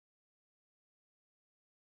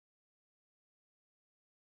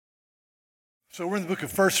So we're in the book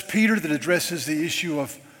of 1 Peter that addresses the issue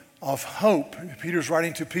of hope. Peter's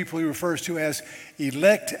writing to people he refers to as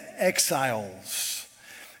elect exiles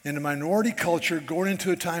in a minority culture going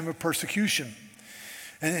into a time of persecution.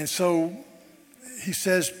 And so he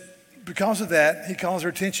says, because of that, he calls our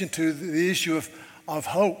attention to the issue of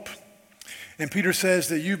hope. And Peter says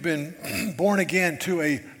that you've been born again to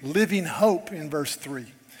a living hope in verse 3.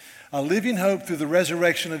 A living hope through the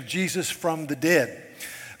resurrection of Jesus from the dead.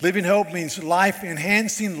 Living hope means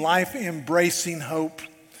life-enhancing, life-embracing hope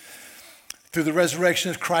through the resurrection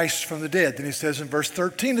of Christ from the dead. Then he says in verse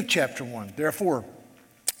 13 of chapter 1, therefore,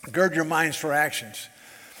 gird your minds for actions.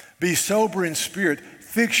 Be sober in spirit.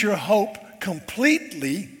 Fix your hope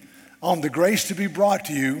completely on the grace to be brought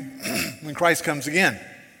to you when Christ comes again.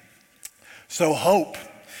 So hope.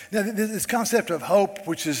 Now, this concept of hope,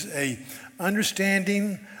 which is a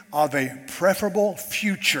understanding of a preferable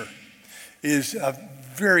future, is a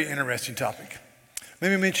very interesting topic.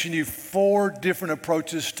 Let me mention you 4 different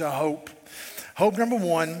approaches to hope. Hope number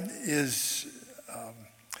 1 is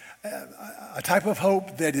a type of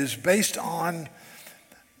hope that is based on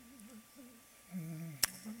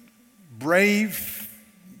brave,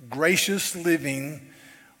 gracious living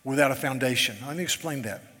without a foundation. Let me explain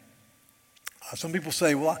that. Some people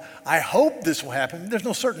say, well, I hope this will happen. There's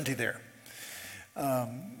no certainty there.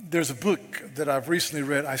 There's a book that I've recently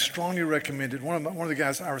read. I strongly recommend it. One of the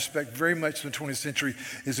guys I respect very much in the 20th century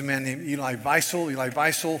is a man named Elie Wiesel. Elie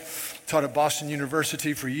Wiesel taught at Boston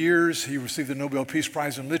University for years. He received the Nobel Peace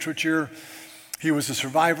Prize in Literature. He was a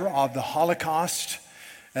survivor of the Holocaust.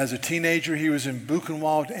 As a teenager, he was in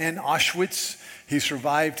Buchenwald and Auschwitz. He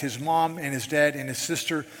survived. His mom and his dad and his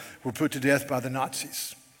sister were put to death by the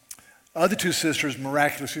Nazis. Other 2 sisters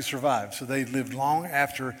miraculously survived, so they lived long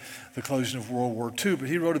after the closing of World War II. But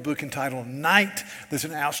he wrote a book entitled Night. That's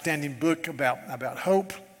an outstanding book about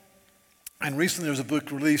hope. And recently there was a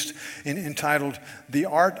book released entitled The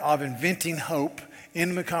Art of Inventing Hope,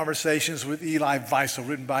 Intimate Conversations with Elie Wiesel,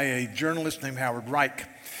 written by a journalist named Howard Reich.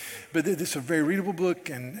 But it's a very readable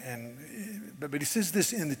book, but he says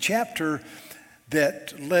this in the chapter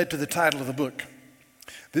that led to the title of the book.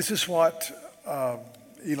 This is what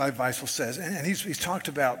Elie Wiesel says, and he's talked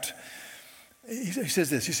about, he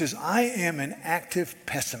says this, he says, I am an active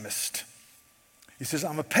pessimist. He says,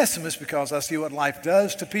 I'm a pessimist because I see what life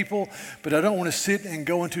does to people, but I don't want to sit and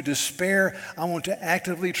go into despair. I want to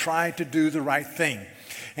actively try to do the right thing.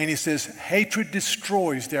 And he says, hatred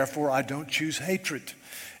destroys, therefore I don't choose hatred.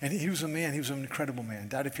 And he was an incredible man,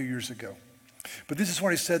 died a few years ago. But this is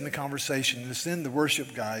what he said in the conversation. It's in the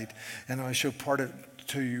worship guide, and I show part of it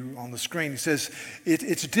to you on the screen. He says,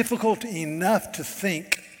 it's difficult enough to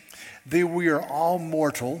think that we are all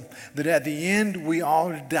mortal, that at the end we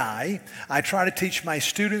all die. I try to teach my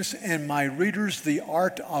students and my readers the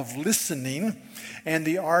art of listening and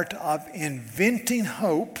the art of inventing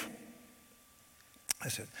hope. I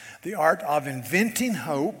said, the art of inventing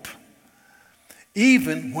hope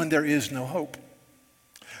even when there is no hope.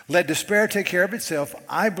 Let despair take care of itself.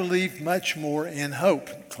 I believe much more in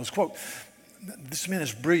hope. Close quote. This man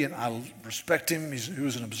is brilliant. I respect him. He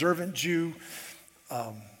was an observant Jew,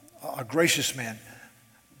 a gracious man.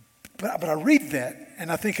 But I read that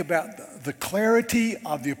and I think about the clarity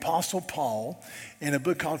of the Apostle Paul in a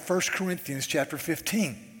book called 1 Corinthians chapter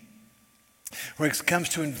 15, where it comes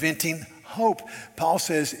to inventing hope. Paul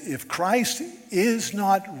says, if Christ is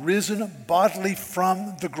not risen bodily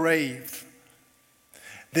from the grave,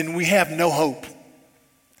 then we have no hope.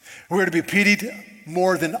 We're to be pitied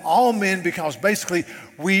more than all men because basically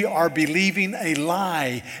we are believing a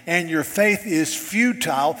lie and your faith is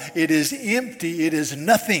futile, it is empty, it is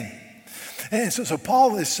nothing. And so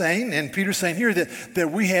Paul is saying, and Peter's saying here,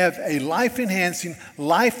 that we have a life-enhancing,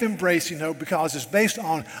 life-embracing hope because it's based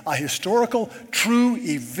on a historical, true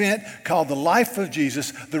event called the life of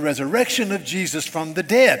Jesus, the resurrection of Jesus from the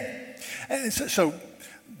dead. And so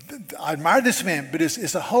I admire this man, but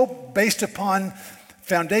it's a hope based upon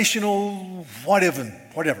foundational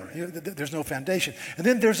whatever. There's no foundation. And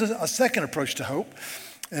then there's a second approach to hope.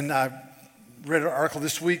 And I read an article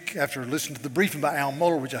this week after listening to the briefing by Al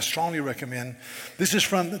Mohler, which I strongly recommend. This is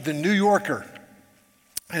from The New Yorker.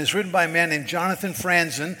 And it's written by a man named Jonathan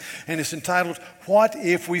Franzen, and it's entitled, What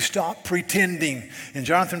If We Stop Pretending? And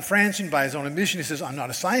Jonathan Franzen, by his own admission, he says, I'm not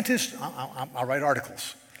a scientist, I write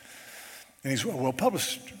articles. And he's a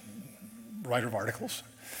well-published writer of articles.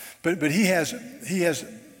 But he has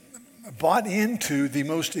bought into the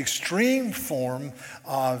most extreme form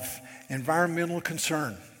of environmental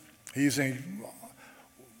concern. He's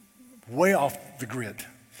way off the grid.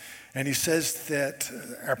 And he says that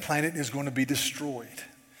our planet is going to be destroyed.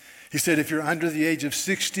 He said, if you're under the age of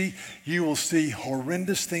 60, you will see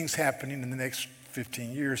horrendous things happening in the next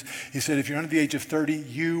 15 years. He said, if you're under the age of 30,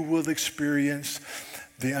 you will experience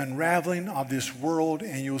the unraveling of this world,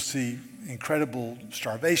 and you'll see incredible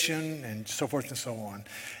starvation and so forth and so on.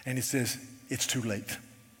 And he says, it's too late.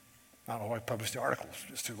 I don't know why I published the article.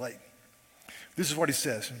 It's too late. This is what he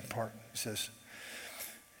says in part. He says,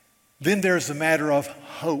 then there's the matter of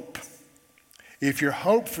hope. If your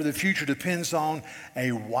hope for the future depends on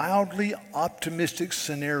a wildly optimistic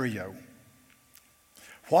scenario,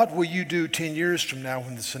 what will you do 10 years from now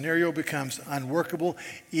when the scenario becomes unworkable,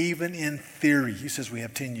 even in theory? He says we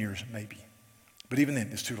have 10 years, maybe. But even then,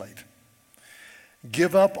 it's too late.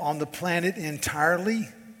 Give up on the planet entirely,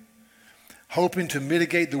 hoping to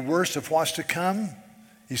mitigate the worst of what's to come?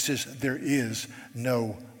 He says there is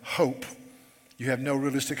no hope. You have no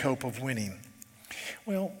realistic hope of winning.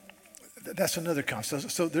 Well, that's another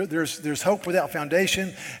concept. So there's hope without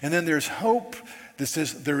foundation, and then there's hope that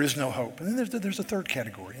says there is no hope. And then there's a third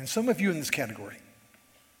category, and some of you in this category.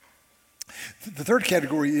 The third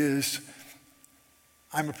category is,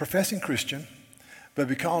 I'm a professing Christian, but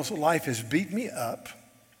because life has beat me up,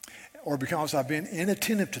 or because I've been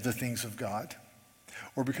inattentive to the things of God,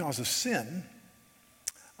 or because of sin,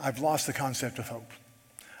 I've lost the concept of hope.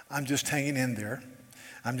 I'm just hanging in there.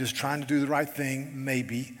 I'm just trying to do the right thing,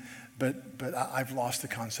 maybe, but I've lost the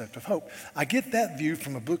concept of hope. I get that view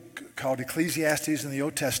from a book called Ecclesiastes in the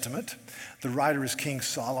Old Testament. The writer is King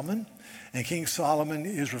Solomon, and King Solomon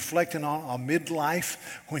is reflecting on a midlife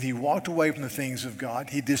when he walked away from the things of God.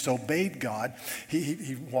 He disobeyed God.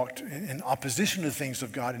 He walked in opposition to the things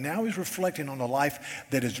of God, and now he's reflecting on a life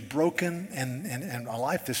that is broken and a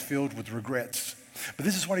life that's filled with regrets. But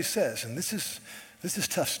this is what he says, and this is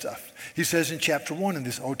tough stuff. He says in chapter 1 in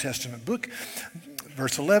this Old Testament book,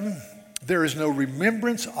 verse 11, there is no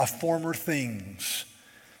remembrance of former things,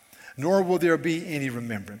 nor will there be any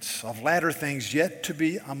remembrance of latter things yet to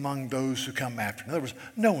be among those who come after. In other words,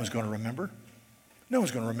 no one's going to remember. No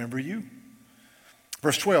one's going to remember you.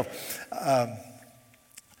 Verse 12,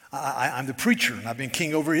 I'm the preacher, and I've been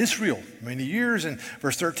king over Israel many years. And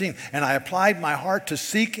verse 13, and I applied my heart to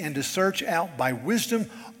seek and to search out by wisdom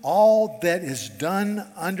all that is done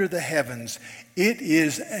under the heavens. It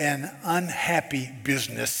is an unhappy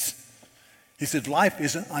business. He said life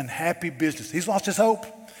is an unhappy business. He's lost his hope.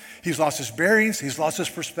 He's lost his bearings. He's lost his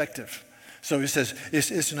perspective. So he says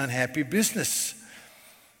it's an unhappy business.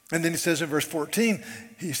 And then he says in verse 14,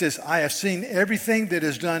 he says, I have seen everything that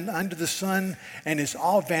is done under the sun, and it's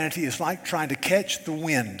all vanity. It's like trying to catch the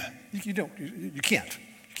wind. You can't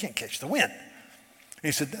catch the wind. And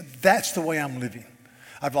he said, that's the way I'm living.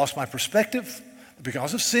 I've lost my perspective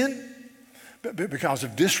because of sin, because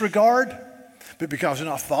of disregard, but because of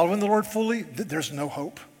not following the Lord fully. There's no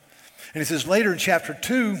hope. And he says later in chapter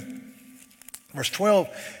 2, verse 12,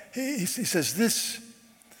 he says this.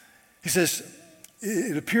 He says,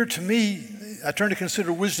 it appeared to me, I turned to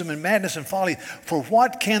consider wisdom and madness and folly. For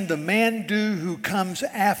what can the man do who comes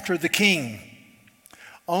after the king?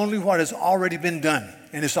 Only what has already been done,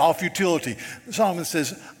 and it's all futility. Solomon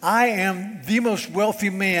says, I am the most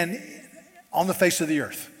wealthy man on the face of the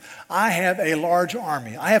earth. I have a large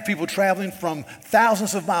army. I have people traveling from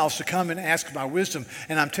thousands of miles to come and ask my wisdom.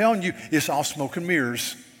 And I'm telling you, it's all smoke and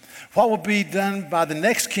mirrors. What will be done by the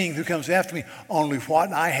next king who comes after me? Only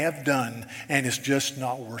what I have done, and it's just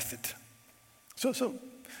not worth it. So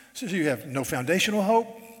you have no foundational hope,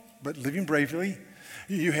 but living bravely.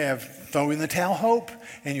 You have throwing the towel hope,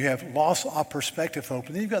 and you have loss of perspective hope.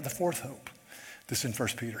 And then you've got the fourth hope. This is in 1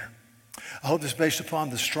 Peter. A hope that's based upon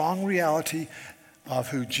the strong reality of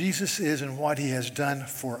who Jesus is and what he has done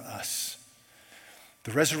for us.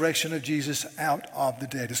 The resurrection of Jesus out of the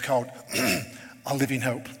dead is called a living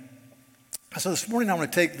hope. So this morning I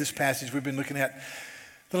want to take this passage we've been looking at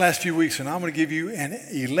the last few weeks, and I'm going to give you an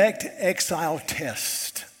elect exile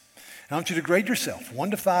test. And I want you to grade yourself,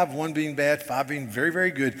 1 to 5, 1 being bad, 5 being very,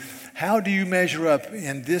 very good. How do you measure up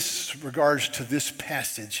in this regards to this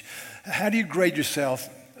passage? How do you grade yourself,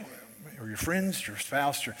 or your friends, your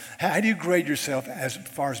spouse? How do you grade yourself as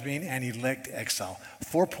far as being an elect exile?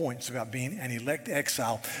 4 points about being an elect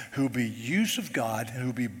exile who will be used of God and who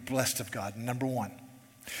will be blessed of God. Number 1.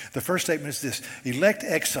 The first statement is this: elect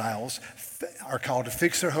exiles are called to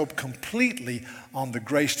fix their hope completely on the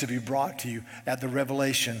grace to be brought to you at the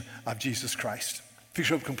revelation of Jesus Christ. Fix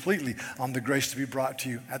your hope completely on the grace to be brought to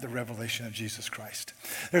you at the revelation of Jesus Christ.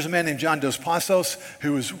 There's a man named John Dos Passos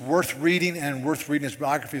who is worth reading and worth reading his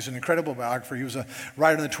biography. It's an incredible biography. He was a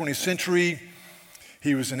writer in the 20th century.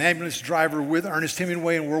 He was an ambulance driver with Ernest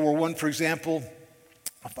Hemingway in World War I, for example,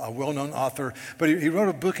 a well-known author. But he wrote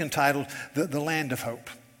a book entitled The Land of Hope.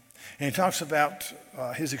 And he talks about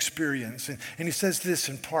his experience. And he says this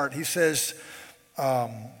in part. He says,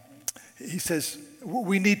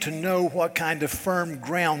 we need to know what kind of firm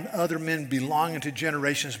ground other men belonging to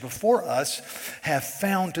generations before us have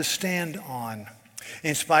found to stand on.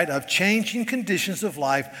 In spite of changing conditions of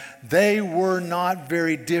life, they were not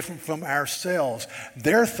very different from ourselves.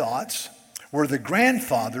 Their thoughts were the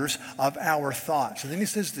grandfathers of our thoughts. And then he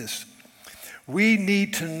says this, we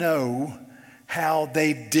need to know how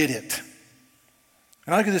they did it.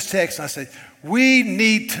 And I look at this text and I say, we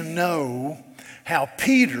need to know how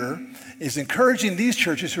Peter is encouraging these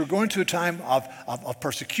churches who are going through a time of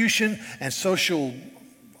persecution and social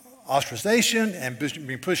ostracization and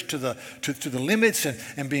being pushed to the limits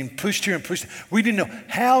and being pushed here and pushed. We didn't know,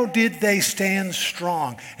 how did they stand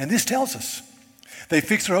strong? And this tells us they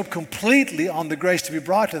fixed their hope completely on the grace to be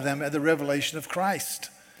brought to them at the revelation of Christ.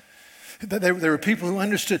 There were people who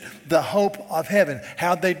understood the hope of heaven.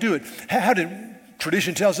 How'd they do it? How did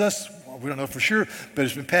tradition tells us, well, we don't know for sure, but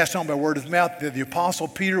it's been passed on by word of mouth that the Apostle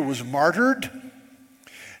Peter was martyred.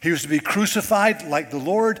 He was to be crucified like the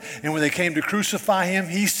Lord, and when they came to crucify him,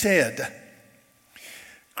 he said,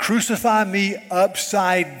 crucify me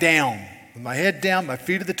upside down, with my head down, my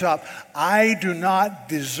feet at the top. I do not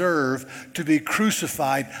deserve to be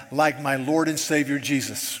crucified like my Lord and Savior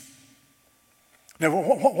Jesus. Now,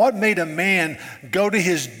 what made a man go to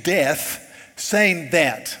his death saying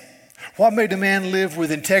that? What made a man live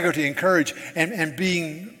with integrity and courage and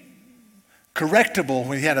being correctable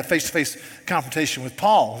when he had a face-to-face confrontation with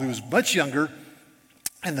Paul, who was much younger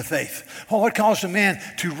in the faith? Well, what caused a man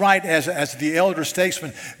to write as the elder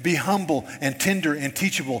statesman, be humble and tender and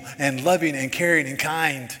teachable and loving and caring and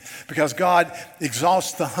kind? Because God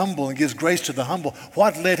exalts the humble and gives grace to the humble.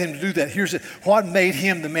 What led him to do that? Here's it. What made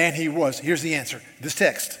him the man he was? Here's the answer. This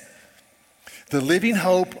text. The living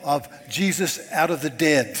hope of Jesus out of the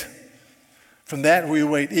dead. From that we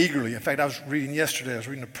await eagerly. In fact, I was reading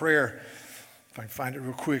a prayer, if I can find it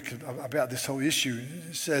real quick, about this whole issue.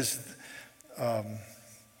 It says,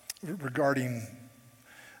 regarding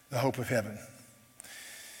the hope of heaven. I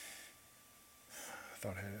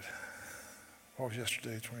thought I had it. What was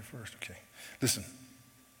yesterday, 21st? Okay. Listen.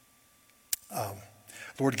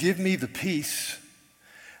 Lord, give me the peace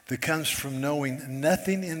that comes from knowing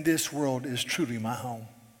nothing in this world is truly my home.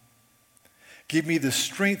 Give me the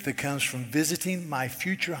strength that comes from visiting my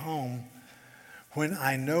future home when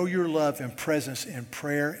I know your love and presence in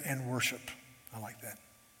prayer and worship. I like that.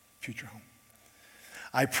 Future home.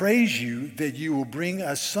 I praise you that you will bring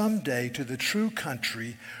us someday to the true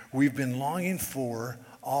country we've been longing for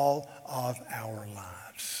all of our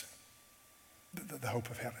lives. The hope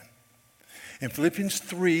of heaven. In Philippians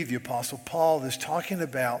 3, the Apostle Paul is talking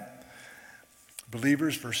about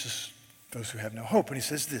believers versus those who have no hope. And he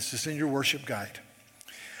says this is in your worship guide.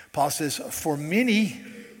 Paul says, for many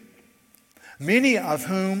of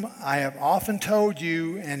whom I have often told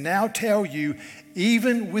you and now tell you,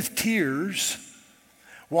 even with tears,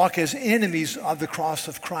 walk as enemies of the cross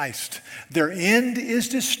of Christ. Their end is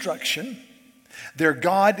destruction. Their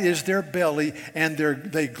God is their belly, and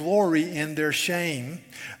they glory in their shame.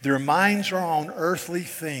 Their minds are on earthly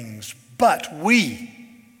things. But we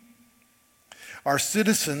are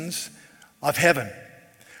citizens of heaven.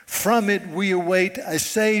 From it we await a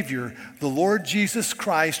Savior, the Lord Jesus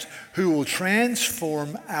Christ, who will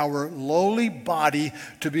transform our lowly body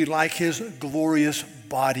to be like his glorious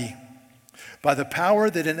body, by the power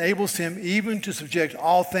that enables him even to subject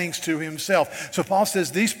all things to himself. So Paul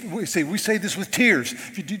says, we say this with tears.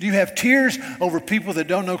 Do you have tears over people that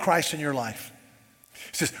don't know Christ in your life?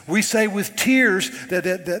 He says, we say with tears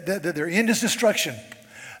that their end is destruction.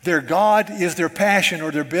 Their God is their passion or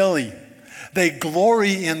their belly. They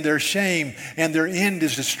glory in their shame, and their end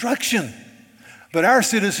is destruction. But our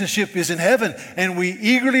citizenship is in heaven, and we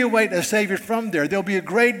eagerly await a Savior from there. There'll be a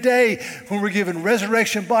great day when we're given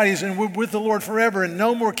resurrection bodies and we're with the Lord forever, and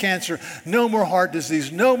no more cancer, no more heart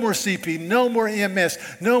disease, no more CP, no more MS,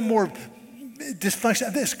 no more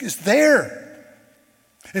dysfunction. This is there.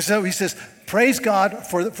 And so he says, praise God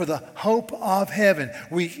for the hope of heaven.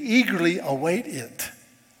 We eagerly await it.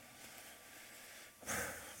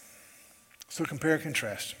 So compare and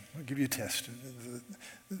contrast. I'll give you a test.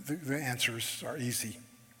 The answers are easy.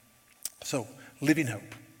 So, living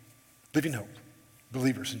hope. Living hope.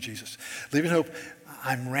 Believers in Jesus. Living hope.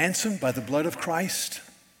 I'm ransomed by the blood of Christ.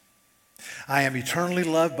 I am eternally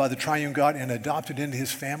loved by the triune God and adopted into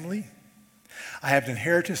his family. I have an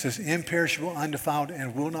inheritance that's imperishable, undefiled,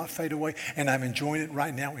 and will not fade away. And I'm enjoying it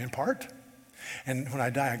right now in part. And when I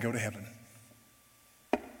die, I go to heaven.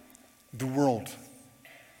 The world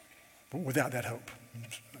without that hope.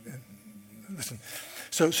 Listen,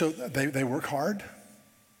 So they work hard.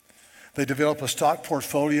 They develop a stock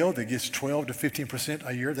portfolio that gets 12 to 15%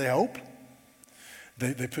 a year, they hope.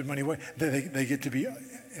 They put money away. They get to be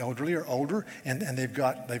elderly or older, and they've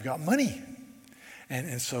got money.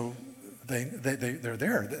 And so they're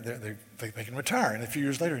there. They can retire. And a few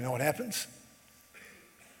years later, you know what happens?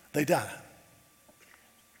 They die.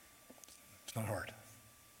 It's not hard.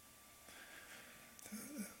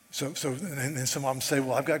 So and some of them say,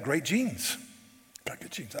 well, I've got great genes. Got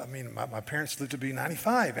good genes. I mean, my parents lived to be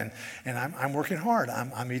 95, and I'm working hard.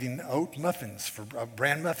 I'm eating oat muffins for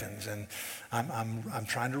bran muffins, and I'm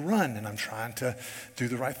trying to run, and I'm trying to do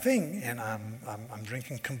the right thing, and I'm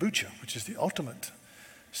drinking kombucha, which is the ultimate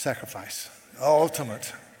sacrifice.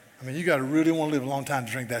 Ultimate. I mean, you got to really want to live a long time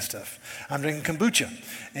to drink that stuff. I'm drinking kombucha,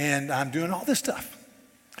 and I'm doing all this stuff,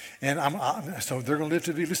 and so they're going to live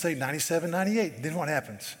to be, let's say, 97, 98. Then what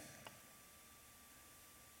happens?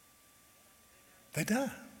 They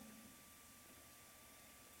die.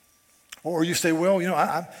 Or you say, well,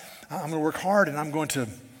 I'm going to work hard, and I'm going to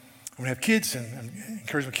have kids, and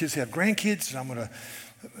encourage my kids to have grandkids, and I'm going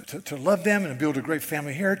to love them and build a great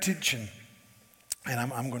family heritage, and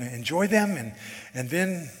I'm going to enjoy them, and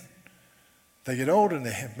then they get old, and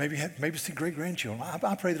they maybe see great grandchildren.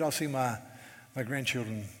 I pray that I'll see my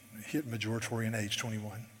grandchildren hit majoritory age,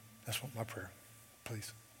 21. That's what my prayer,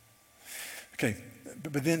 please. Okay,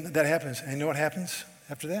 but then that happens, and you know what happens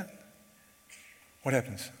after that? What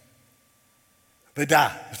happens? They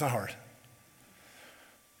die. It's not hard.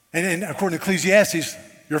 And according to Ecclesiastes,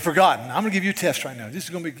 you're forgotten. I'm going to give you a test right now. This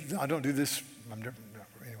is going to be, I don't do this.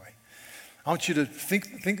 Anyway, I want you to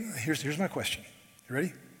think. Here's my question. You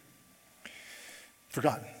ready?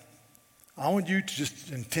 Forgotten. I want you to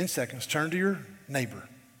just, in 10 seconds, turn to your neighbor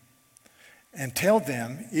and tell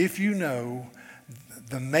them if you know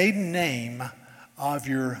the maiden name of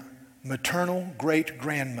your maternal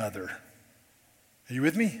great-grandmother. Are you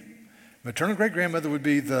with me? Maternal great-grandmother would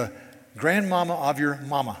be the grandmama of your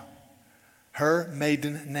mama, her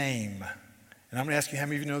maiden name. And I'm going to ask you how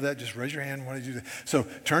many of you know that. Just raise your hand. Why did you do that? So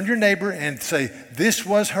turn to your neighbor and say, this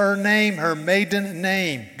was her name, her maiden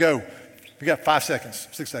name. Go. We got 5 seconds,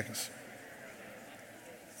 6 seconds.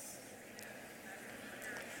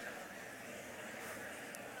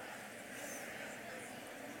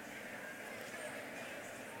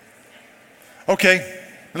 Okay,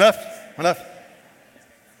 enough.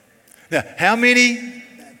 Now, how many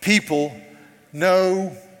people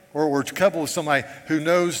know or were coupled with somebody who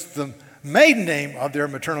knows the maiden name of their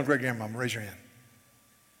maternal great-grandmama? Raise your hand.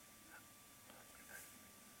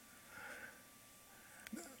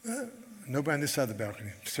 Nobody on this side of the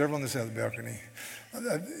balcony. Several on this side of the balcony.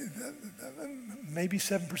 Maybe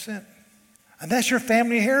 7%. And that's your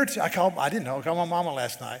family heritage. I called my mama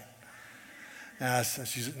last night.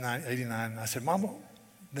 She's 89. I said, Mama,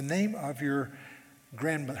 the name of your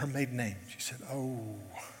grandmother, her maiden name. She said,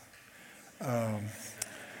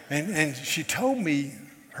 and she told me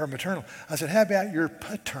her maternal. I said, how about your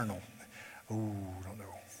paternal? Oh, don't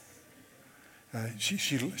know.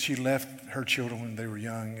 She left her children when they were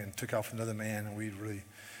young and took off with another man, and we really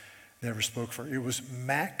never spoke for her. It was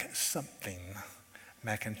Mac something.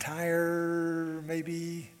 McIntyre,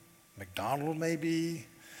 maybe. McDonald, maybe.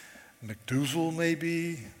 McDoozle,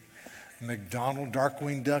 maybe. McDonald,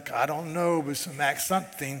 Darkwing Duck, I don't know, but some Mac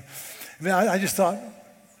something. I mean, I just thought,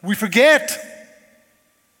 we forget.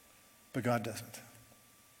 But God doesn't.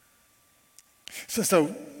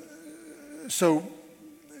 So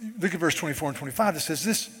look at verse 24 and 25. It says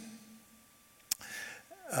this,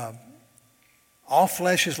 all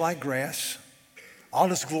flesh is like grass,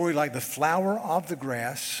 all its glory like the flower of the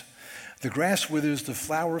grass. The grass withers, the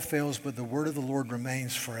flower fails, but the word of the Lord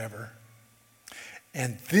remains forever.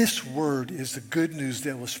 And this word is the good news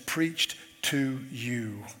that was preached to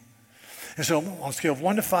you. And so on a scale of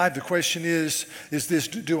 1 to 5, the question is this,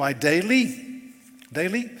 do I daily,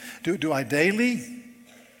 do I daily,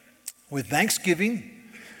 with thanksgiving,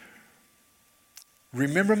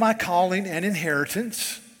 remember my calling and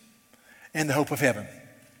inheritance and the hope of heaven?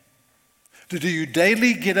 Do you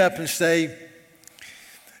daily get up and say,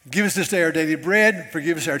 give us this day our daily bread,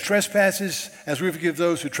 forgive us our trespasses, as we forgive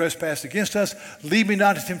those who trespass against us. Lead me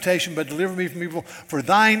not into temptation, but deliver me from evil. For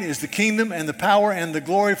thine is the kingdom and the power and the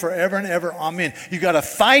glory forever and ever. Amen. You got to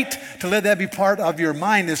fight to let that be part of your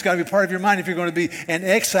mind. It's got to be part of your mind if you're going to be an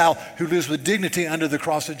exile who lives with dignity under the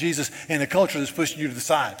cross of Jesus in a culture that's pushing you to the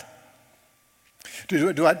side.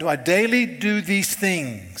 Do I daily do these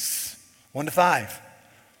things? 1 to 5.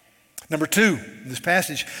 Number 2, in this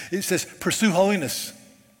passage, it says, pursue holiness.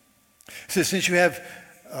 It says, since you have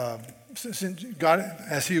since God,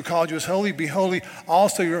 as he who called you is holy, be holy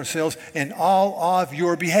also yourselves in all of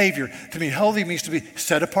your behavior. To be holy means to be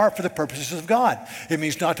set apart for the purposes of God. It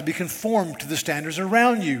means not to be conformed to the standards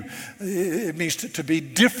around you. It means to be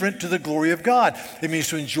different to the glory of God. It means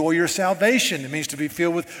to enjoy your salvation. It means to be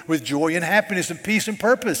filled with joy and happiness and peace and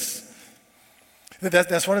purpose.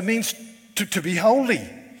 That's what it means to be holy.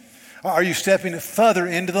 Are you stepping further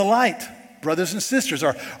into the light? Brothers and sisters,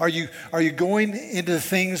 are you going into the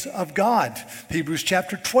things of God? Hebrews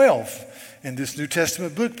chapter 12. In this New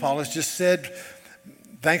Testament book, Paul has just said,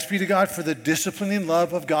 thanks be to God for the disciplining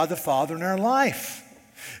love of God the Father in our life.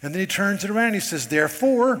 And then he turns it around and he says,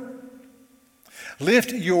 therefore,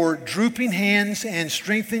 lift your drooping hands and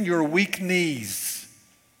strengthen your weak knees.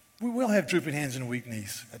 We will have drooping hands and weak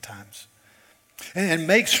knees at times. And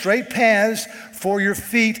make straight paths for your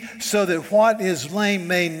feet so that what is lame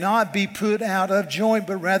may not be put out of joint,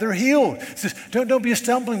 but rather healed. It says, don't be a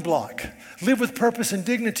stumbling block. Live with purpose and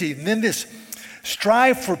dignity. And then this,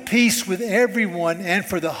 strive for peace with everyone and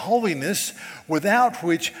for the holiness without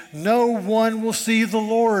which no one will see the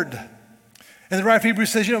Lord. And the writer of Hebrews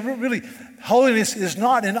says, really, holiness is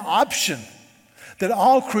not an option. That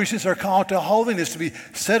all Christians are called to holiness, to be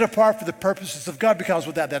set apart for the purposes of God, because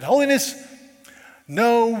without that holiness,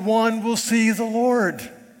 no one will see the Lord.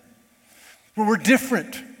 Well, we're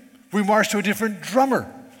different. We march to a different drummer.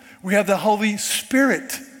 We have the Holy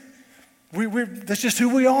Spirit. That's just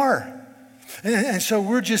who we are. And so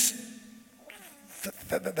we're just,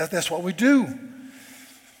 that's what we do.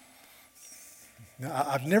 Now,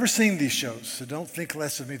 I've never seen these shows, so don't think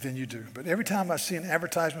less of me than you do. But every time I see an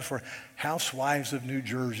advertisement for Housewives of New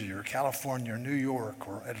Jersey or California or New York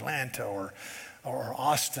or Atlanta or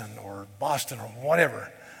Austin or Boston or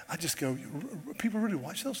whatever, I just go, people really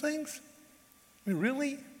watch those things? I mean,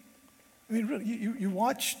 really? I mean, really, you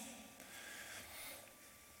watch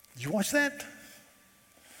that?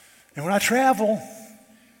 And when I travel,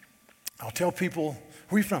 I'll tell people,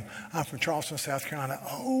 where are you from? I'm from Charleston, South Carolina.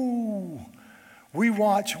 Oh, we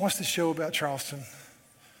watch, what's the show about Charleston?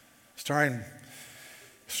 Starring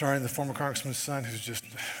the former congressman's son, who's just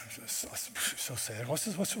so sad. What's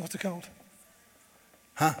it called?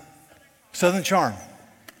 Huh? Southern Charm.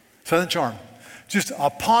 Southern Charm. Just a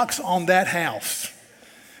pox on that house.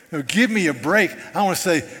 Give me a break. I want to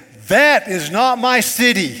say, that is not my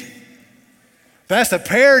city. That's a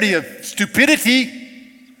parody of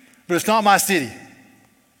stupidity, but it's not my city.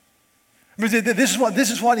 I mean,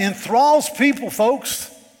 this is what enthralls people,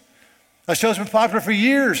 folks. That show's been popular for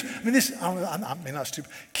years. I mean, I mean, not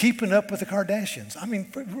stupid. Keeping Up with the Kardashians. I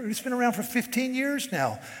mean, it's been around for 15 years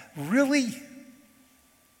now. Really?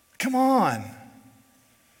 Come on.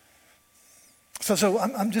 So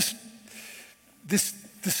I'm just,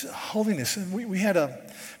 this holiness, and we had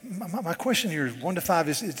my question here, 1 to 5,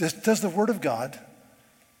 is does the Word of God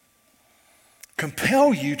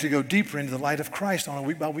compel you to go deeper into the light of Christ on a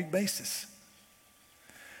week-by-week basis?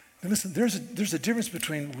 Now listen, there's a difference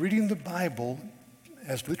between reading the Bible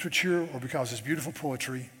as literature or because it's beautiful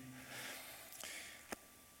poetry,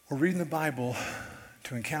 or reading the Bible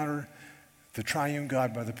to encounter the triune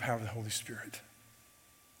God by the power of the Holy Spirit.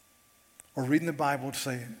 Or reading the Bible to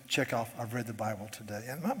say, check off, I've read the Bible today.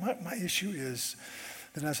 And my issue is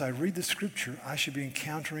that as I read the Scripture, I should be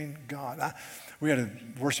encountering God. We had a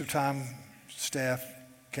worship time staff,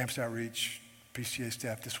 campus outreach, PCA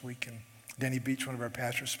staff this week, and Danny Beach, one of our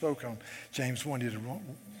pastors, spoke on James 1. He did a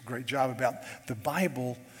great job about the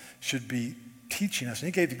Bible should be teaching us. And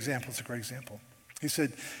he gave the example, it's a great example. He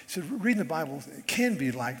said, reading the Bible can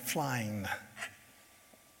be like flying.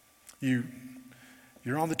 You're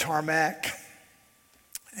on the tarmac,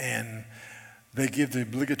 and they give the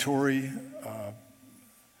obligatory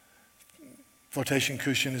flotation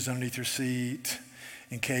cushion is underneath your seat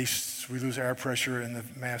in case we lose air pressure and the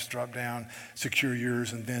mask drop down. Secure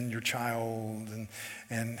yours and then your child,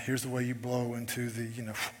 and here's the way you blow into the,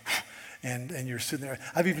 and you're sitting there.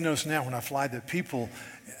 I've even noticed now when I fly that people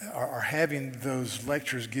are having those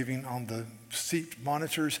lectures giving on the seat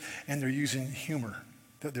monitors, and they're using humor.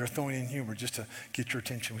 They're throwing in humor just to get your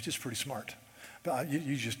attention, which is pretty smart. But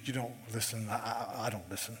you don't listen. I don't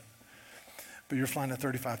listen. But you're flying at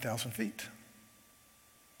 35,000 feet.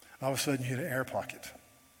 All of a sudden you hit an air pocket.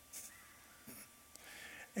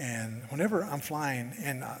 And whenever I'm flying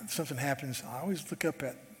and something happens, I always look up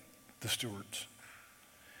at the stewards.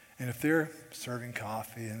 And if they're serving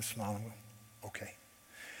coffee and smiling, okay.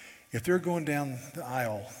 If they're going down the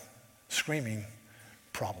aisle screaming,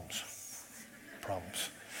 problems.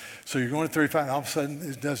 So you're going to 35, and all of a sudden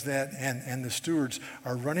it does that, and the stewards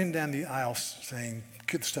are running down the aisle saying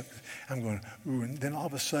good stuff. I'm going, ooh, and then all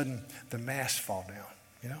of a sudden the masks fall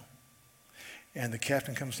down, And the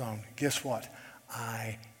captain comes on. Guess what?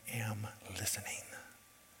 I am listening.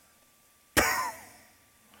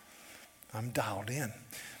 I'm dialed in.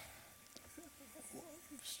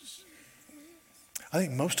 I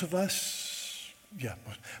think most of us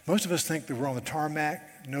think that we're on the tarmac,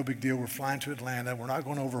 no big deal. We're flying to Atlanta. We're not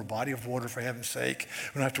going over a body of water, for heaven's sake.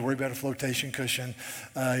 We don't have to worry about a flotation cushion.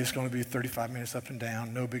 It's going to be 35 minutes up and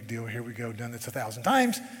down. No big deal. Here we go. Done this 1,000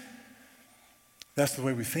 times. That's the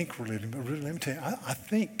way we think we're living. But really, let me tell you, I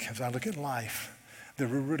think as I look at life, that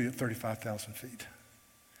we're really at 35,000 feet.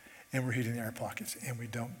 And we're hitting air pockets, and we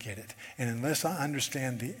don't get it. And unless I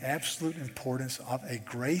understand the absolute importance of a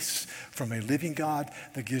grace from a living God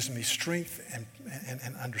that gives me strength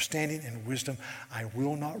and understanding and wisdom, I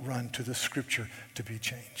will not run to the Scripture to be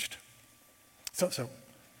changed. So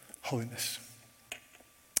holiness.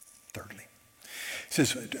 Thirdly, it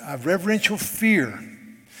says reverential fear.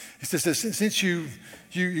 It says that since you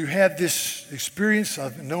have this experience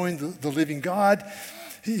of knowing the living God,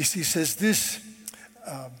 he says this.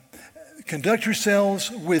 Conduct yourselves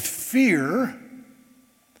with fear,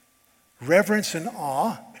 reverence, and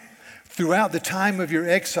awe throughout the time of your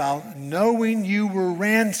exile, knowing you were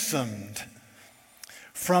ransomed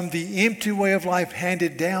from the empty way of life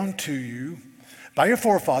handed down to you by your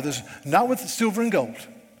forefathers, not with silver and gold,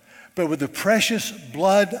 but with the precious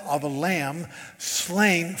blood of a lamb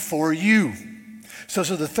slain for you. So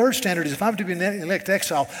the third standard is if I'm to be an elect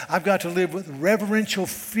exile, I've got to live with reverential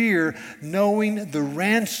fear, knowing the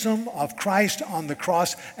ransom of Christ on the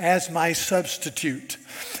cross as my substitute.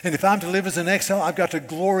 And if I'm to live as an exile, I've got to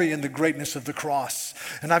glory in the greatness of the cross.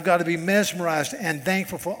 And I've got to be mesmerized and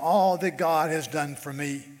thankful for all that God has done for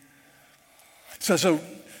me. So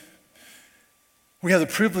we have the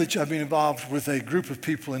privilege of being involved with a group of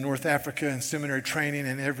people in North Africa in seminary training,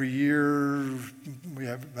 and every year,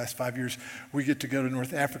 last 5 years, we get to go to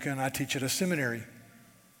North Africa, and I teach at a seminary,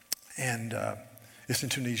 and it's in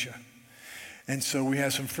Tunisia. And so we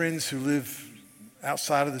have some friends who live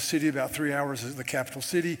outside of the city, about 3 hours is the capital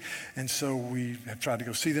city, and so we have tried to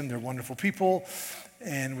go see them. They're wonderful people,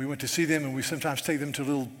 and we went to see them, and we sometimes take them to a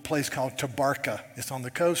little place called Tabarka. It's on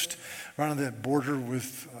the coast, right on the border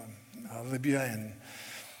with Libya and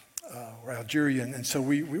or Algeria, and so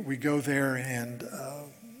we go there, and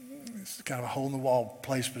it's kind of a hole-in-the-wall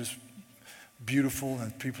place, but it's beautiful,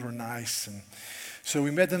 and people are nice, and so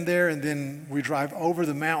we met them there, and then we drive over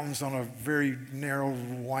the mountains on a very narrow,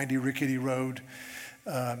 windy, rickety road,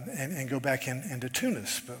 and go back into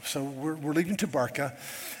Tunis. So we're leaving Tabarka,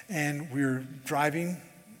 and we're driving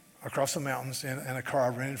across the mountains in a car I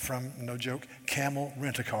rented from, no joke, Camel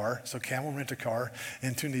Rent-A-Car. So Camel Rent-A-Car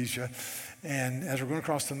in Tunisia. And as we're going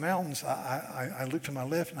across the mountains, I look to my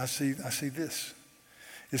left and I see this.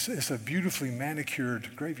 It's a beautifully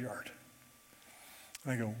manicured graveyard.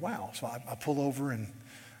 And I go, wow. So I pull over and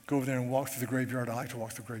go over there and walk through the graveyard. I like to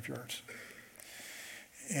walk through graveyards.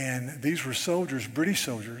 And these were soldiers, British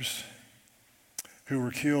soldiers, who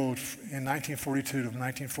were killed in 1942 to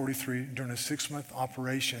 1943 during a 6-month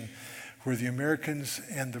operation where the Americans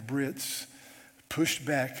and the Brits pushed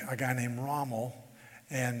back a guy named Rommel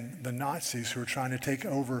and the Nazis who were trying to take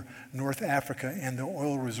over North Africa and the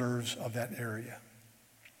oil reserves of that area.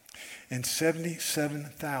 And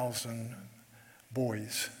 77,000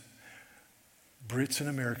 boys, Brits and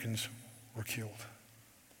Americans, were killed.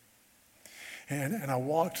 And I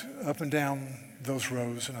walked up and down those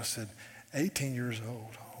rows and I said, 18 years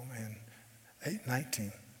old, oh man,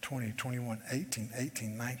 19, 20, 21, 18,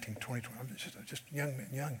 19, 20, I'm just young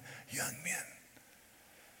men.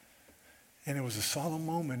 And it was a solemn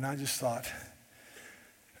moment, and I just thought,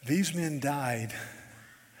 these men died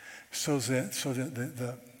so that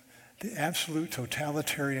the absolute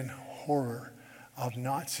totalitarian horror of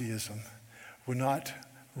Nazism would not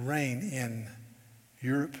reign in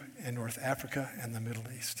Europe and North Africa and the Middle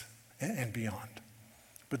East and beyond.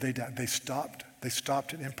 But they died. They stopped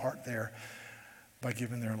it in part there by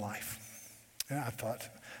giving their life. And I thought,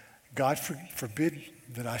 God forbid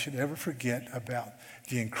that I should ever forget about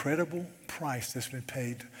the incredible price that's been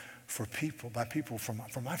paid by people for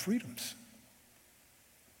my freedoms.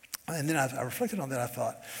 And then I reflected on that. I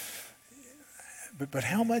thought, but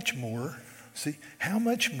how much more, how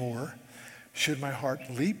much more should my heart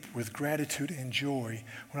leap with gratitude and joy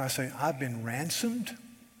when I say I've been ransomed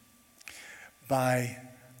by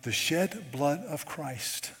the shed blood of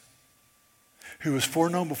Christ, who was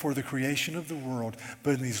foreknown before the creation of the world,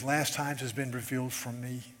 but in these last times has been revealed from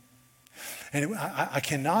me. And I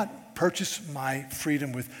cannot purchase my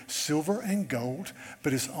freedom with silver and gold,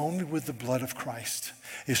 but it's only with the blood of Christ.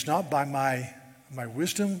 It's not by my my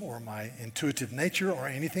wisdom or my intuitive nature or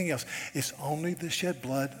anything else. It's only the shed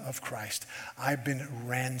blood of Christ. I've been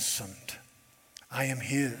ransomed. I am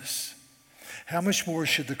his. How much more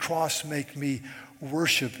should the cross make me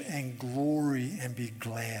worship and glory and be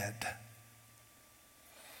glad?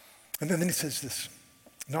 And then he says this,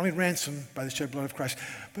 not only ransomed by the shed blood of Christ,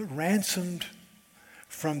 but ransomed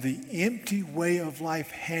from the empty way of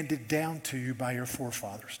life handed down to you by your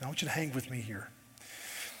forefathers. Now I want you to hang with me here.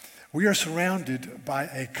 We are surrounded by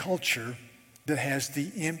a culture that has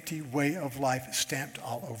the empty way of life stamped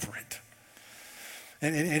all over it.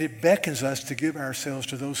 And it beckons us to give ourselves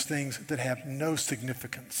to those things that have no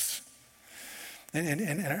significance.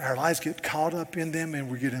 And our lives get caught up in them and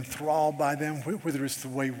we get enthralled by them, whether it's the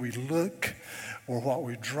way we look or what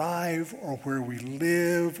we drive or where we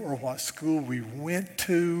live or what school we went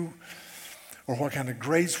to or what kind of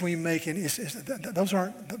grades we make. And those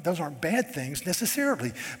aren't bad things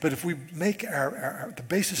necessarily. But if we make the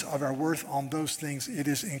basis of our worth on those things, it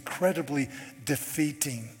is incredibly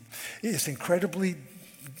defeating. It's incredibly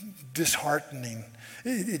disheartening.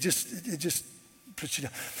 It just puts you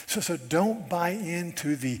down. So don't buy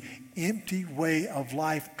into the empty way of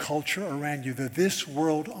life culture around you, the this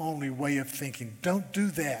world only way of thinking. Don't do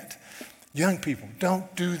that. Young people,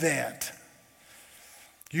 don't do that.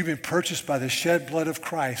 You've been purchased by the shed blood of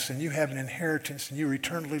Christ, and you have an inheritance, and you're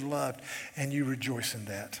eternally loved, and you rejoice in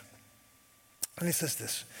that. And he says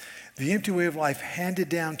this, the empty way of life handed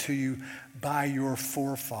down to you by your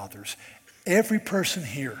forefathers. Every person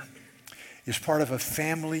here is part of a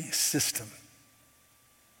family system.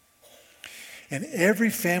 And every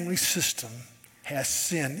family system has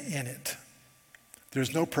sin in it.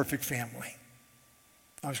 There's no perfect family.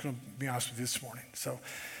 I'm just going to be honest with you this morning. So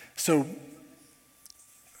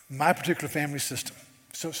my particular family system.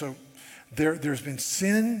 So there's been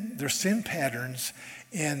sin. There's sin patterns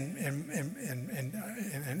in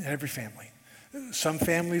every family. Some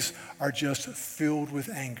families are just filled with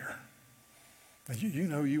anger. You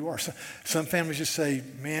know you are. Some families just say,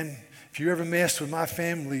 man, if you ever mess with my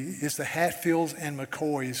family, it's the Hatfields and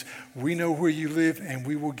McCoys. We know where you live and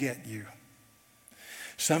we will get you.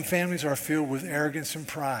 Some families are filled with arrogance and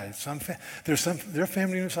pride. There are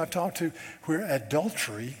family units I've talked to where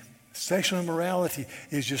adultery, sexual immorality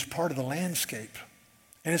is just part of the landscape.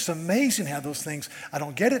 And it's amazing how those things, I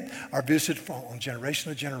don't get it, are visited from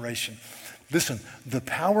generation to generation. Listen, the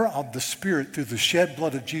power of the Spirit through the shed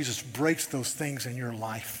blood of Jesus breaks those things in your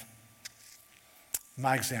life.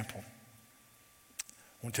 My example.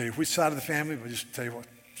 I won't tell you which side of the family, but just tell you what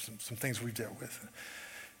some things we've dealt with.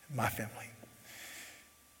 My family.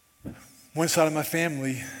 One side of my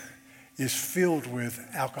family is filled with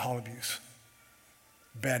alcohol abuse,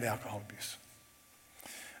 bad alcohol abuse.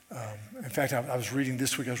 In fact, I was reading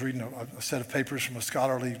this week, I was reading a set of papers from a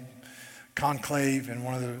scholarly conclave, and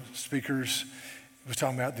one of the speakers was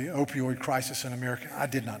talking about the opioid crisis in America. I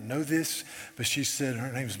did not know this, but she said,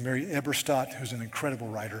 her name is Mary Eberstadt, who's an incredible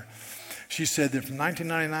writer. She said that from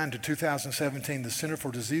 1999 to 2017, the Center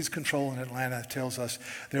for Disease Control in Atlanta tells us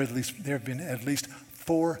there have been at least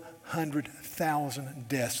 400,000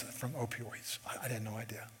 deaths from opioids. I had no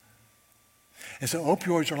idea. And so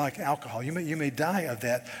opioids are like alcohol. You may die of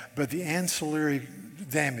that, but the ancillary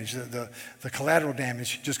damage, the collateral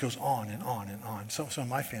damage just goes on and on and on. So in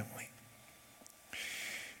my family,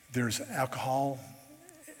 there's alcohol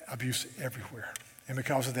abuse everywhere. And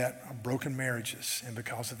because of that, broken marriages. And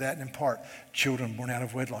because of that, in part, children born out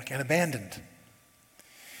of wedlock and abandoned.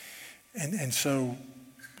 And so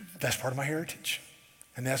that's part of my heritage.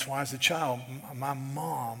 And that's why as a child, my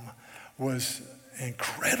mom was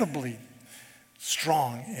incredibly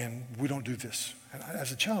strong, and we don't do this. And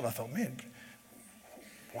as a child, I thought, man,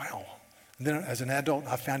 wow. And then as an adult,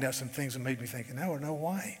 I found out some things that made me think, now I know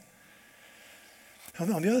why.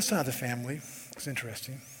 On the other side of the family, it's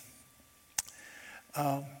interesting,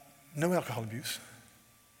 no alcohol abuse.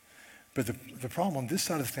 But the problem on this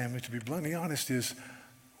side of the family, to be bluntly honest, is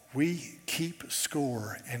we keep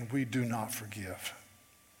score and we do not forgive.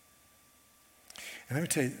 And let me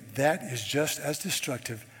tell you, that is just as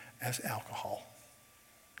destructive as alcohol.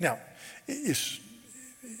 Now, it's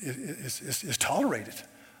tolerated,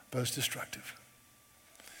 but it's destructive.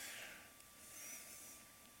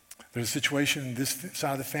 There's a situation in this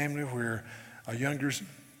side of the family where a younger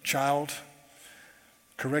child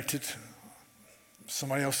corrected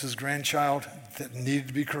somebody else's grandchild that needed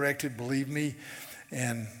to be corrected, believe me,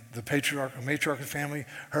 and the matriarch of the family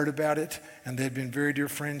heard about it, and they'd been very dear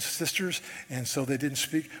friends, sisters, and so they didn't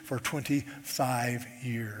speak for 25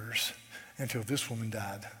 years until this woman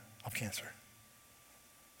died of cancer.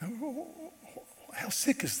 How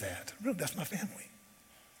sick is that? Really, that's my family.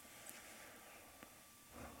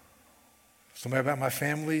 Somebody about my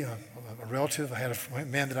family, a relative. I had a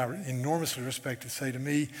man that I enormously respected say to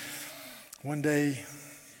me one day,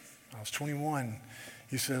 I was 21,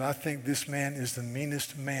 he said, I think this man is the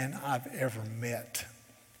meanest man I've ever met.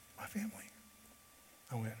 My family.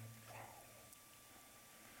 I went, whoa.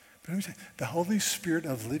 But let me say, the Holy Spirit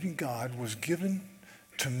of the living God was given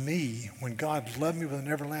to me when God loved me with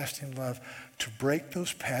an everlasting love to break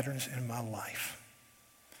those patterns in my life.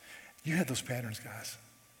 You had those patterns, guys.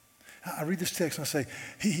 I read this text and I say,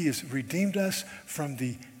 he has redeemed us from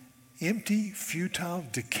the empty, futile,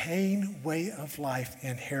 decaying way of life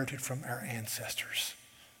inherited from our ancestors.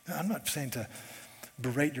 Now, I'm not saying to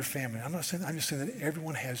berate your family. I'm just saying that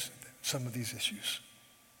everyone has some of these issues.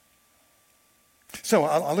 So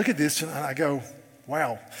I look at this and I go,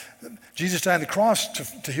 wow, Jesus died on the cross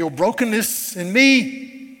to heal brokenness in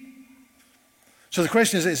me. So the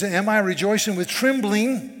question is, am I rejoicing with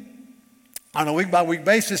trembling on a week-by-week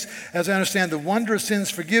basis as I understand the wonder of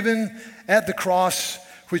sins forgiven at the cross,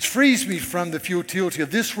 which frees me from the futility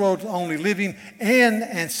of this world-only living and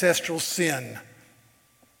ancestral sin?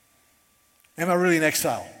 Am I really in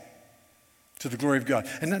exile to the glory of God?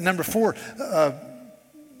 And number 4,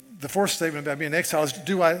 the fourth statement about being in exile is,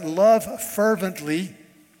 do I love fervently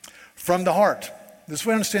from the heart? This is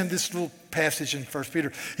where I understand this little passage in 1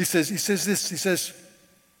 Peter. He says,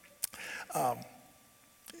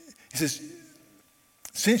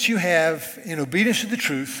 since you have, in obedience to the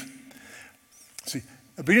truth,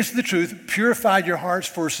 purified your hearts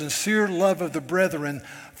for sincere love of the brethren,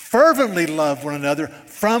 fervently love one another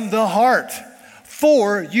from the heart.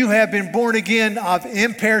 For you have been born again of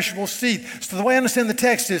imperishable seed. So the way I understand the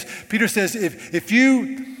text is, Peter says, if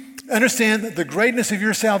you understand the greatness of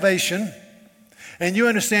your salvation and you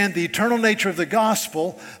understand the eternal nature of the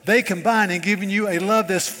gospel, they combine in giving you a love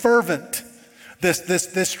that's fervent,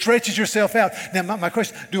 that stretches yourself out. Now, my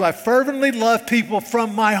question, do I fervently love people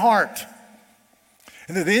from my heart?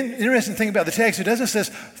 And the interesting thing about the text, it doesn't say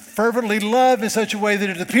fervently love in such a way that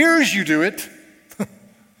it appears you do it.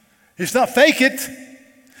 It's not fake it.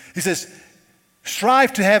 He says,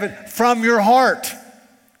 strive to have it from your heart.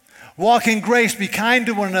 Walk in grace, be kind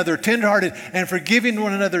to one another, tenderhearted, and forgiving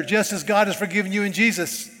one another, just as God has forgiven you in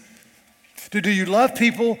Jesus. Do you love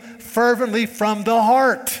people fervently from the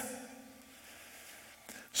heart?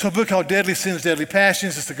 So a book called Deadly Sins, Deadly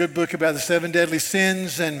Passions. It's a good book about the 7 deadly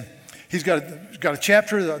sins. And he's got a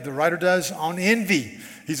chapter, the writer does, on envy.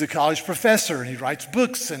 He's a college professor and he writes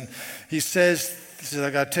books. And he says,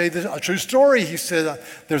 I got to tell you a true story. He said,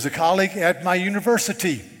 there's a colleague at my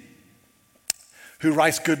university who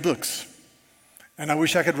writes good books. And I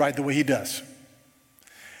wish I could write the way he does.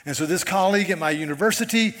 And so this colleague at my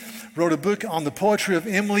university wrote a book on the poetry of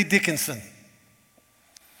Emily Dickinson.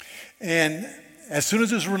 And as soon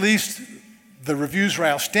as it was released, the reviews were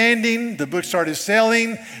outstanding, the book started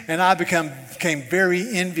selling, and I became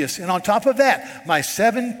very envious. And on top of that, my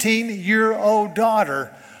 17-year-old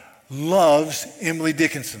daughter loves Emily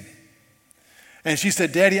Dickinson. And she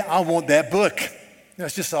said, Daddy, I want that book.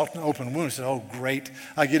 That's just an open wound. I said, oh, great.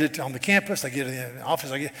 I get it on the campus. I get it in the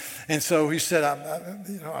office. And so he said,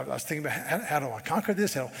 I was thinking about how do I conquer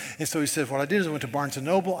this? And so he said, what I did is I went to Barnes &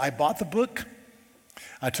 Noble. I bought the book.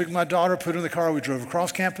 I took my daughter, put her in the car. We drove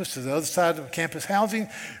across campus to the other side of campus housing.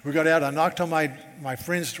 We got out. I knocked on my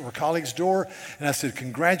friend's or colleague's door, and I said,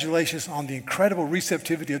 congratulations on the incredible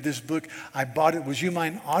receptivity of this book. I bought it. Would you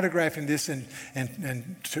mind autographing this and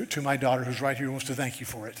to my daughter, who's right here, who wants to thank you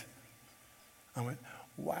for it? I went,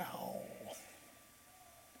 wow.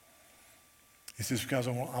 He says, because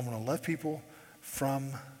I want to love people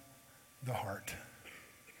from the heart.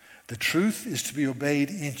 The truth is to be obeyed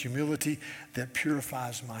in humility that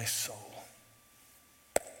purifies my soul.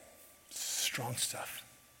 Strong stuff.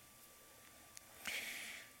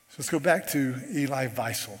 So let's go back to Elie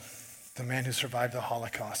Wiesel, the man who survived the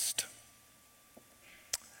Holocaust.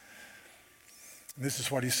 And this is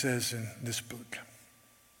what he says in this book.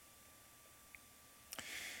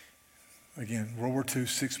 Again, World War II,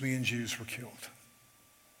 6 million Jews were killed.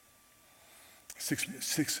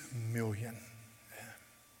 6 million.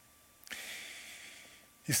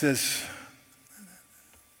 He says,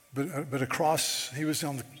 but across, he was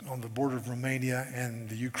on the border of Romania and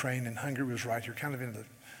the Ukraine, and Hungary was right here, kind of in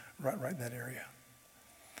right in that area.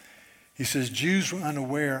 He says, Jews were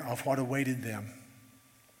unaware of what awaited them.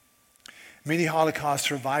 Many Holocaust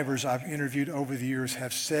survivors I've interviewed over the years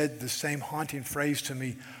have said the same haunting phrase to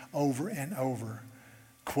me over and over,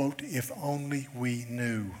 quote, if only we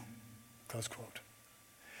knew, close quote.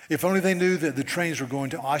 If only they knew that the trains were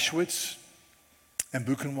going to Auschwitz and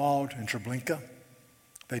Buchenwald and Treblinka,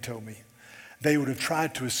 they told me, they would have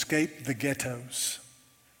tried to escape the ghettos.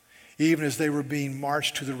 even as they were being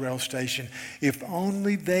marched to the rail station. If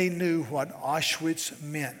only they knew what Auschwitz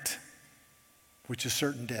meant, which is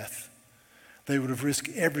certain death, they would have risked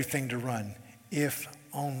everything to run, if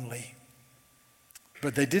only.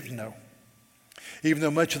 But they didn't know, even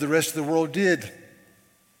though much of the rest of the world did.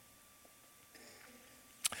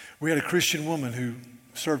 We had a Christian woman who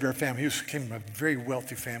served our family. He came from a very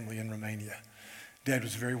wealthy family in Romania. Dad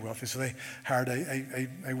was very wealthy, so they hired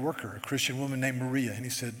a worker, a Christian woman named Maria. And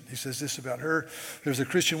he says this about her. There's a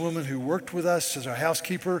Christian woman who worked with us as our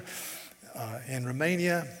housekeeper in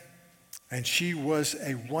Romania, and she was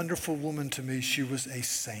a wonderful woman to me. She was a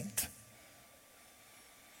saint.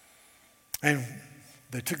 And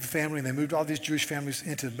they took the family and they moved all these Jewish families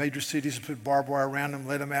into major cities and put barbed wire around them,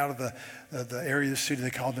 let them out of the area of the city.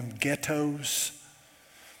 They called them ghettos.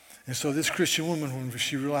 And so this Christian woman, when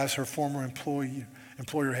she realized her former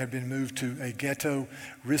employer had been moved to a ghetto,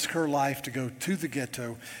 risked her life to go to the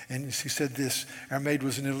ghetto. And she said this, our maid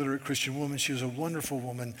was an illiterate Christian woman. She was a wonderful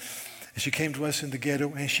woman. And she came to us in the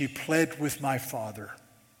ghetto and she pled with my father.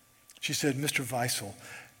 She said, Mr. Weissel,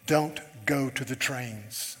 don't go to the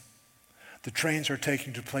trains. The trains are taking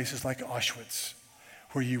you to places like Auschwitz,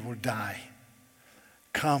 where you will die.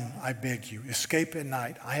 Come, I beg you, escape at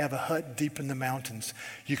night. I have a hut deep in the mountains.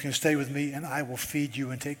 You can stay with me and I will feed you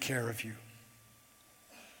and take care of you.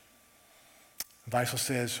 Weissel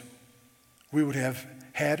says, we would have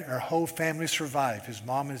had our whole family survive. His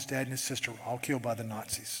mom and his dad and his sister were all killed by the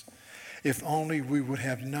Nazis. If only we would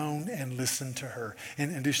have known and listened to her.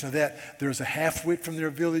 In addition to that, there was a half-wit from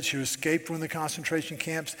their village who escaped from the concentration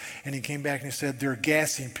camps, and he came back and he said, they're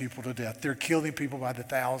gassing people to death. They're killing people by the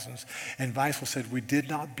thousands. And Weissel said, we did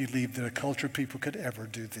not believe that a culture of people could ever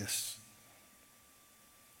do this.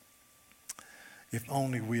 If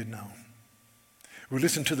only we had known. We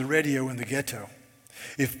listened to the radio in the ghetto.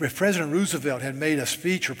 If President Roosevelt had made a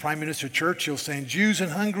speech, or Prime Minister Churchill saying, Jews in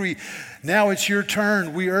Hungary, now it's your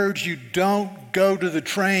turn. We urge you, don't go to the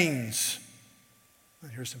trains.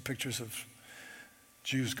 And here's some pictures of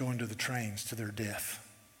Jews going to the trains to their death.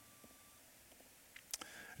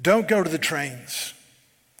 Don't go to the trains.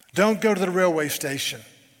 Don't go to the railway station.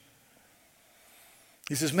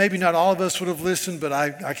 He says, maybe not all of us would have listened, but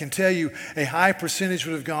I can tell you a high percentage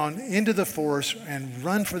would have gone into the forest and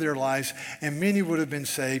run for their lives, and many would have been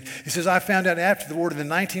saved. He says, I found out after the war in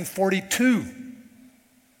 1942,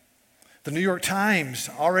 the New York Times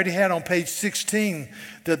already had on page 16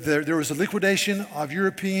 that there was a liquidation of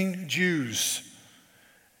European Jews,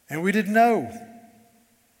 and we didn't know.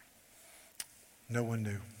 No one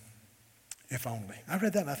knew. If only. I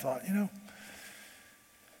read that and I thought,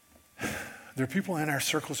 there are people in our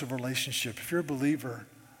circles of relationship. If you're a believer,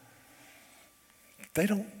 they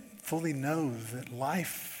don't fully know that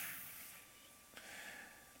life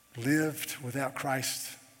lived without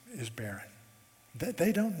Christ is barren.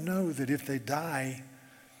 They don't know that if they die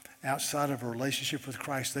outside of a relationship with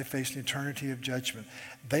Christ, they face an eternity of judgment.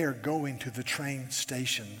 They are going to the train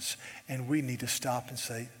stations, and we need to stop and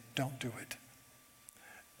say, don't do it.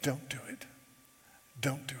 Don't do it.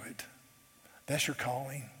 Don't do it. That's your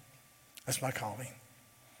calling. That's my calling.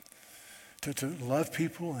 To love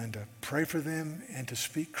people and to pray for them and to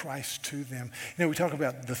speak Christ to them. We talk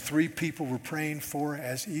about the three people we're praying for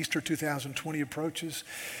as Easter 2020 approaches,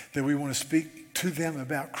 that we want to speak to them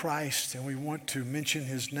about Christ, and we want to mention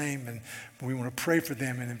his name, and we want to pray for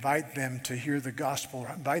them and invite them to hear the gospel,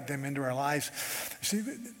 invite them into our lives. See,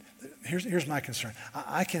 here's my concern.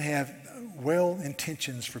 I can have well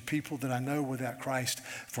intentions for people that I know without Christ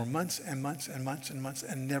for months and months and months and months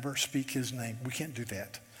and never speak his name. We can't do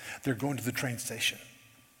that. They're going to the train station.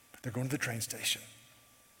 They're going to the train station.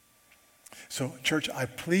 So, church, I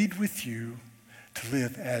plead with you to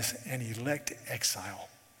live as an elect exile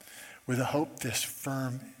with a hope this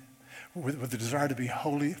firm, with the desire to be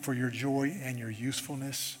holy for your joy and your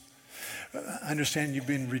usefulness. Understand you've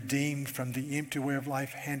been redeemed from the empty way of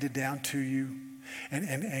life handed down to you,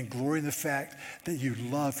 and glory in the fact that you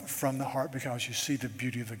love from the heart because you see the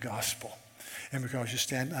beauty of the gospel and because you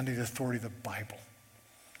stand under the authority of the Bible.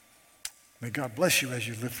 May God bless you as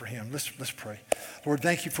you live for him. Let's pray. Lord,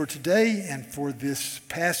 thank you for today and for this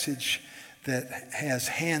passage that has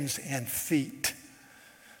hands and feet.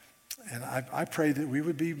 And I pray that we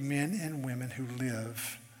would be men and women who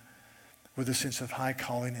live with a sense of high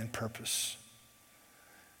calling and purpose.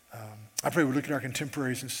 I pray we look at our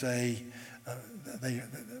contemporaries and say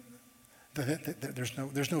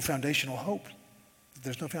there's no foundational hope.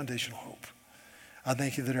 There's no foundational hope. I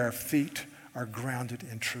thank you that our feet are grounded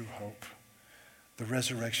in true hope. The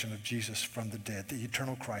resurrection of Jesus from the dead, the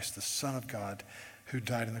eternal Christ, the Son of God, who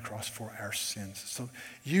died on the cross for our sins. So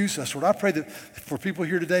use us. Lord, I pray that for people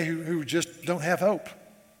here today who just don't have hope,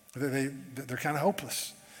 they're kind of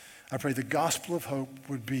hopeless, I pray the gospel of hope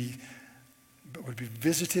would be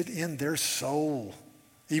visited in their soul,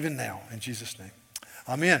 even now, in Jesus' name.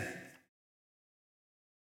 Amen.